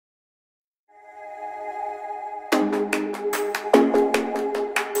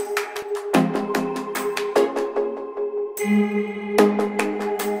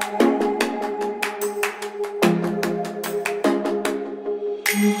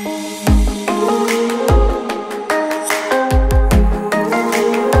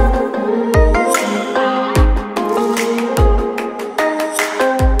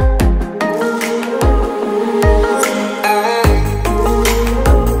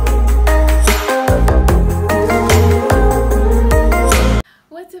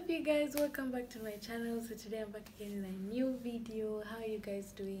Welcome back to my channel. So today I'm back again in a new video. How are you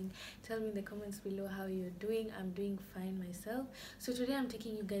guys doing? Tell me in the comments below how you're doing. I'm doing fine myself. So today I'm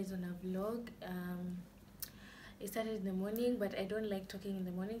taking you guys on a vlog. It started in the morning, but I don't like talking in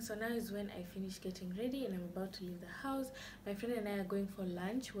the morning, so now is when I finish getting ready and I'm about to leave the house. My friend and I are going for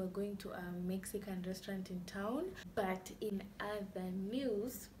lunch. We're going to a Mexican restaurant in town. But in other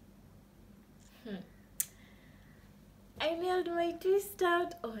news, I nailed my twist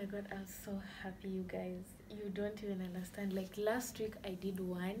out. Oh my god, I'm so happy, you guys. You don't even understand. Like last week I did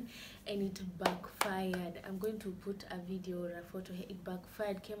one and it backfired. I'm going to put a video or a photo. It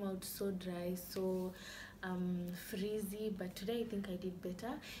backfired, came out so dry, so frizzy, but today I think I did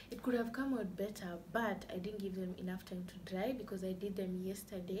better. It could have come out better, but I didn't give them enough time to dry because I did them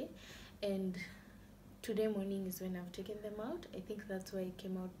yesterday and today morning is when I've taken them out. I think that's why it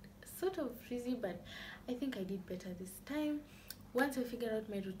came out sort of frizzy, but I think I did better this time. Once I figure out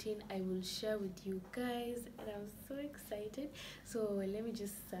my routine, I will share with you guys and I'm so excited. So let me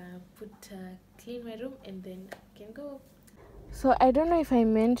just clean my room and then I can go. So I don't know if I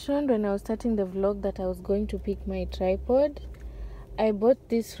mentioned when I was starting the vlog that I was going to pick my tripod. I bought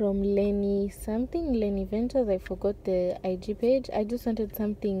this from Lenny Ventures. I forgot the IG page. I just wanted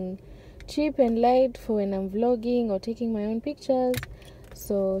something cheap and light for when I'm vlogging or taking my own pictures.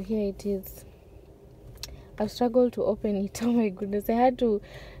 So here it is. I've struggled to open it. Oh my goodness, I had to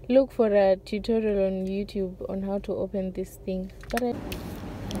look for a tutorial on YouTube on how to open this thing. But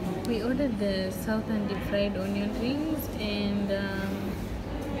we ordered the Southern deep fried onion rings and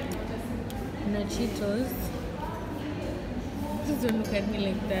nachitos. Please don't look at me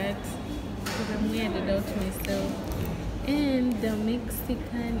like that because I'm weirded out myself. And the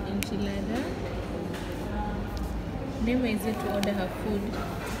Mexican enchilada. Nema is here to order her food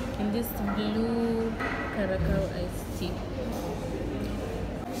in this blue Caracao iced tea.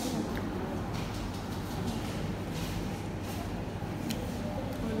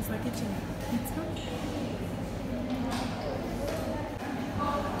 Oh, it's like kitchen. It's not.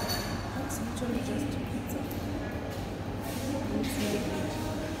 That's actually just pizza. It's really good.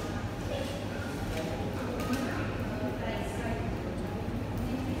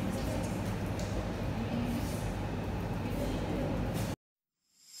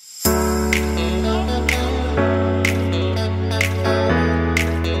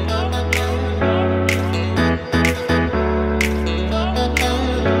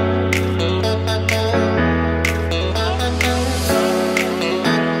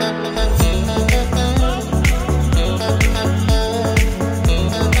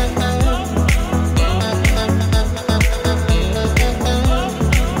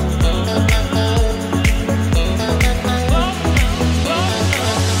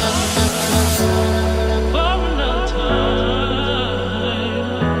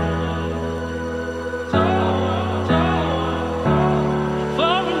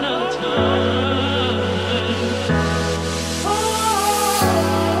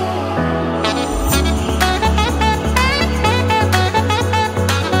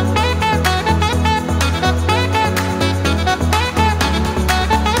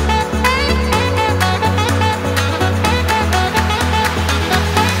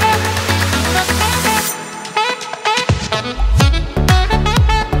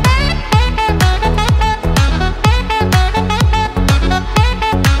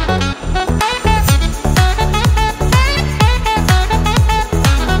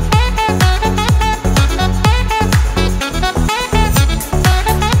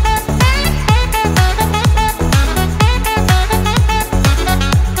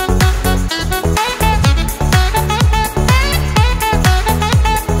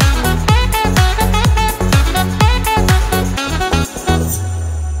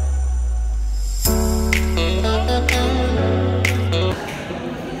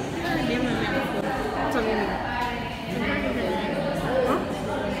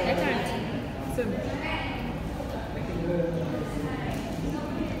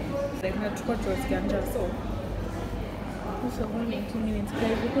 So only 2 minutes,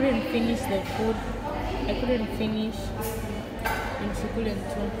 guys. We couldn't finish the food. I couldn't finish, and she couldn't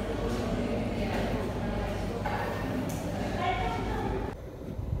too.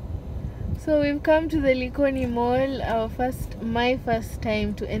 So we've come to the Likoni Mall, my first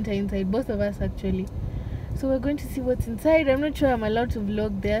time to enter inside, both of us actually. So we're going to see what's inside. I'm not sure I'm allowed to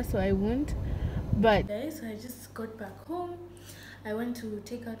vlog there, so I won't. But guys, so I just got back home. I went to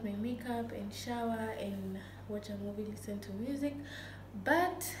take out my makeup and shower and watch a movie, listen to music.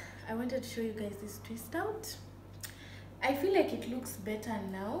 But I wanted to show you guys this twist out. I feel like it looks better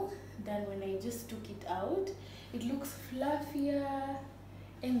now than when I just took it out. It looks fluffier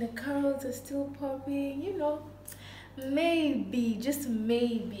and the curls are still popping, you know. Maybe, just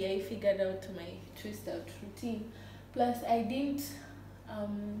maybe, I figured out my twist out routine. Plus I didn't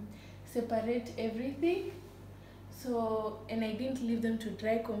separate everything, so, and I didn't leave them to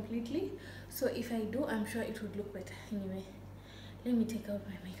dry completely. So if I do, I'm sure it would look better. Anyway, let me take out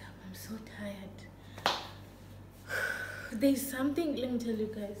my makeup. I'm so tired. There's something, let me tell you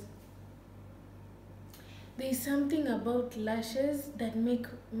guys, there's something about lashes that make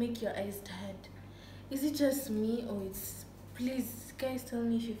your eyes tired. Is it just me, or it's, please guys tell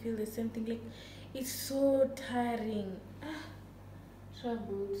me if you feel the same thing. Like, it's so tiring.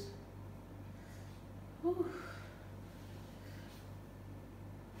 Troubles. Whew.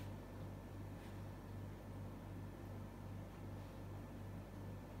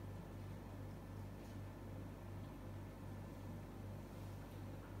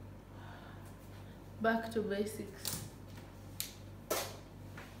 Back to basics.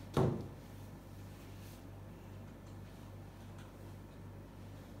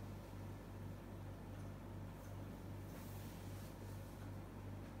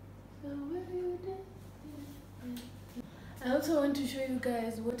 I also want to show you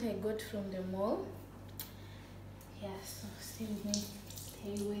guys what I got from the mall. Yeah, so stay with me.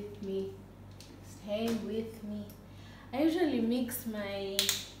 Stay with me. Stay with me. I usually mix my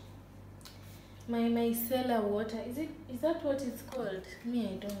micellar water. Is that what it's called? Me,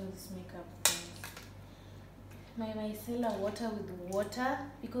 I don't use makeup things. My micellar water with water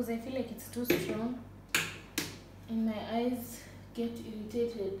because I feel like it's too strong and my eyes get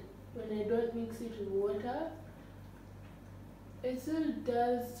irritated when I don't mix it with water. It still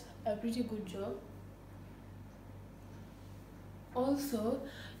does a pretty good job. Also,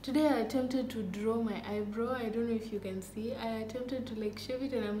 today I attempted to draw my eyebrow. I don't know if you can see. I attempted to like shave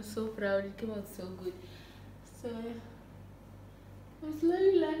it and I'm so proud. It came out so good. So I'm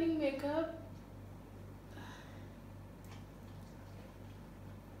slowly learning makeup.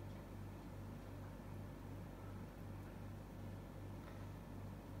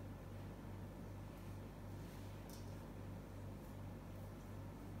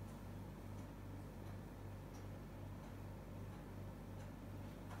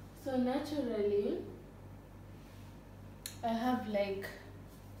 So naturally, I have like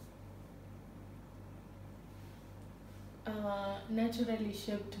naturally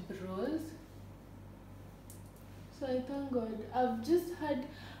shaped brows. So I thank God.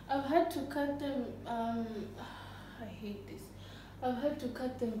 I've had to cut them. I hate this. I've had to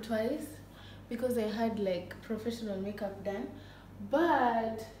cut them twice because I had like professional makeup done.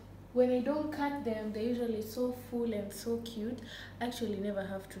 But when I don't cut them, they're usually so full and so cute. I actually never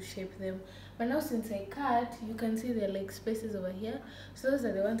have to shape them. But now since I cut, you can see there are like spaces over here. So those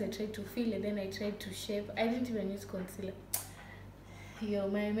are the ones I tried to fill and then I tried to shape. I didn't even use concealer. Yo,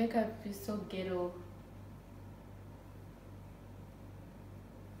 my makeup is so ghetto.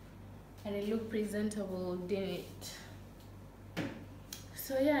 And I look presentable doing it.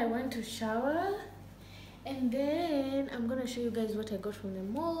 So yeah, I went to shower. And then I'm gonna show you guys what I got from the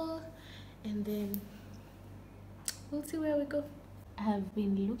mall, and then we'll see where we go. I have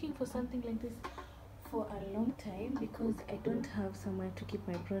been looking for something like this for a long time because I don't have somewhere to keep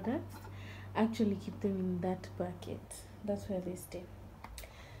my products. I actually keep them in that bucket. That's where they stay.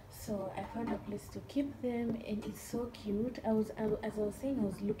 So I found a place to keep them and it's so cute. As I was saying, I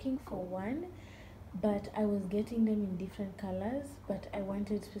was looking for one, but I was getting them in different colors, but I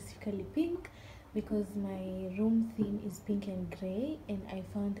wanted specifically pink because my room theme is pink and gray, and I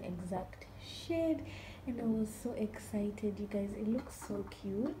found exact shade and I was so excited, you guys. It looks so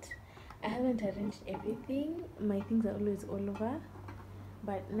cute. I haven't arranged everything. My things are always all over,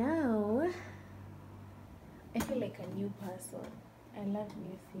 but now I feel like a new person. I love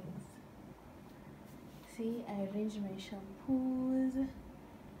new things. See, I arranged my shampoos.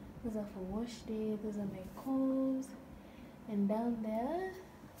 Those are for wash day. Those are my combs, and down there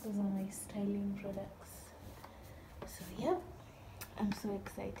those are my styling products. So yep, I'm so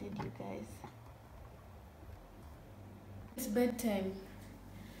excited, you guys. It's bedtime.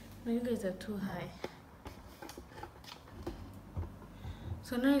 No, you guys are too high.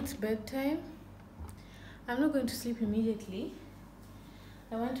 So now it's bedtime. I'm not going to sleep immediately.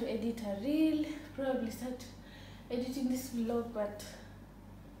 I want to edit a reel, probably start editing this vlog, but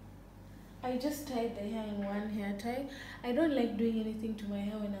I just tied the hair in one hair tie. I don't like doing anything to my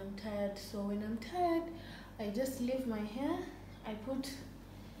hair when I'm tired, so when I'm tired, I just leave my hair. I put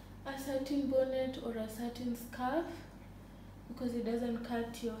a satin bonnet or a satin scarf because it doesn't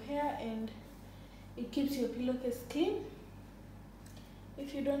cut your hair and it keeps your pillowcase clean.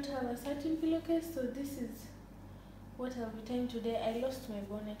 If you don't have a satin pillowcase, so this is what I'll be tying today. I lost my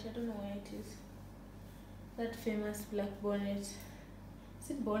bonnet. I don't know where it is. That famous black bonnet. Is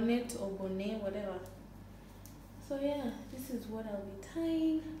it bonnet or bonnet, whatever? So yeah, this is what I'll be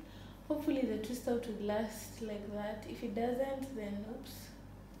tying. Hopefully the twist out will last like that. If it doesn't, then oops.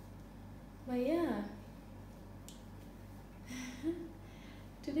 But yeah,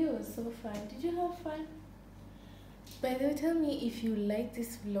 today was so fun. Did you have fun? By the way, tell me if you like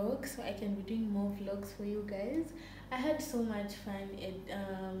this vlog so I can be doing more vlogs for you guys. I had so much fun at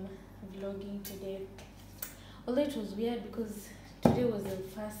vlogging today. Although it was weird because today was the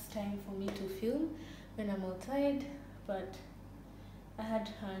first time for me to film when I'm outside, but I had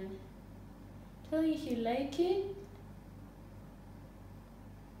fun. Tell me if you like it.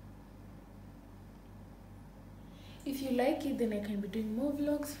 If you like it, then I can be doing more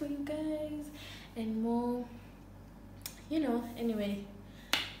vlogs for you guys and more, you know. Anyway,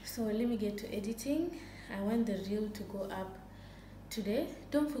 so let me get to editing. I want the reel to go up today.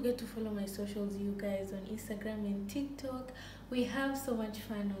 Don't forget to follow my socials, you guys, on Instagram and TikTok. We have so much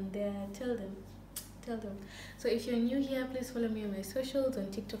fun on there. Tell them. So if you're new here, please follow me on my socials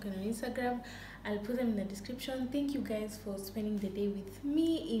on TikTok and on Instagram. I'll put them in the description. Thank you guys for spending the day with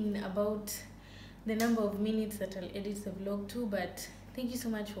me in about the number of minutes that I'll edit the vlog to, but thank you so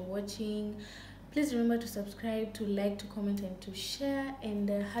much for watching. Please remember to subscribe, to like, to comment, and to share, and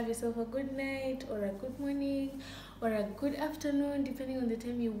have yourself a good night or a good morning or a good afternoon, depending on the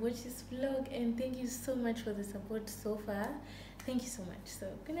time you watch this vlog. And thank you so much for the support so far. Thank you so much. So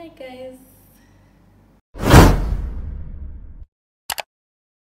good night, guys.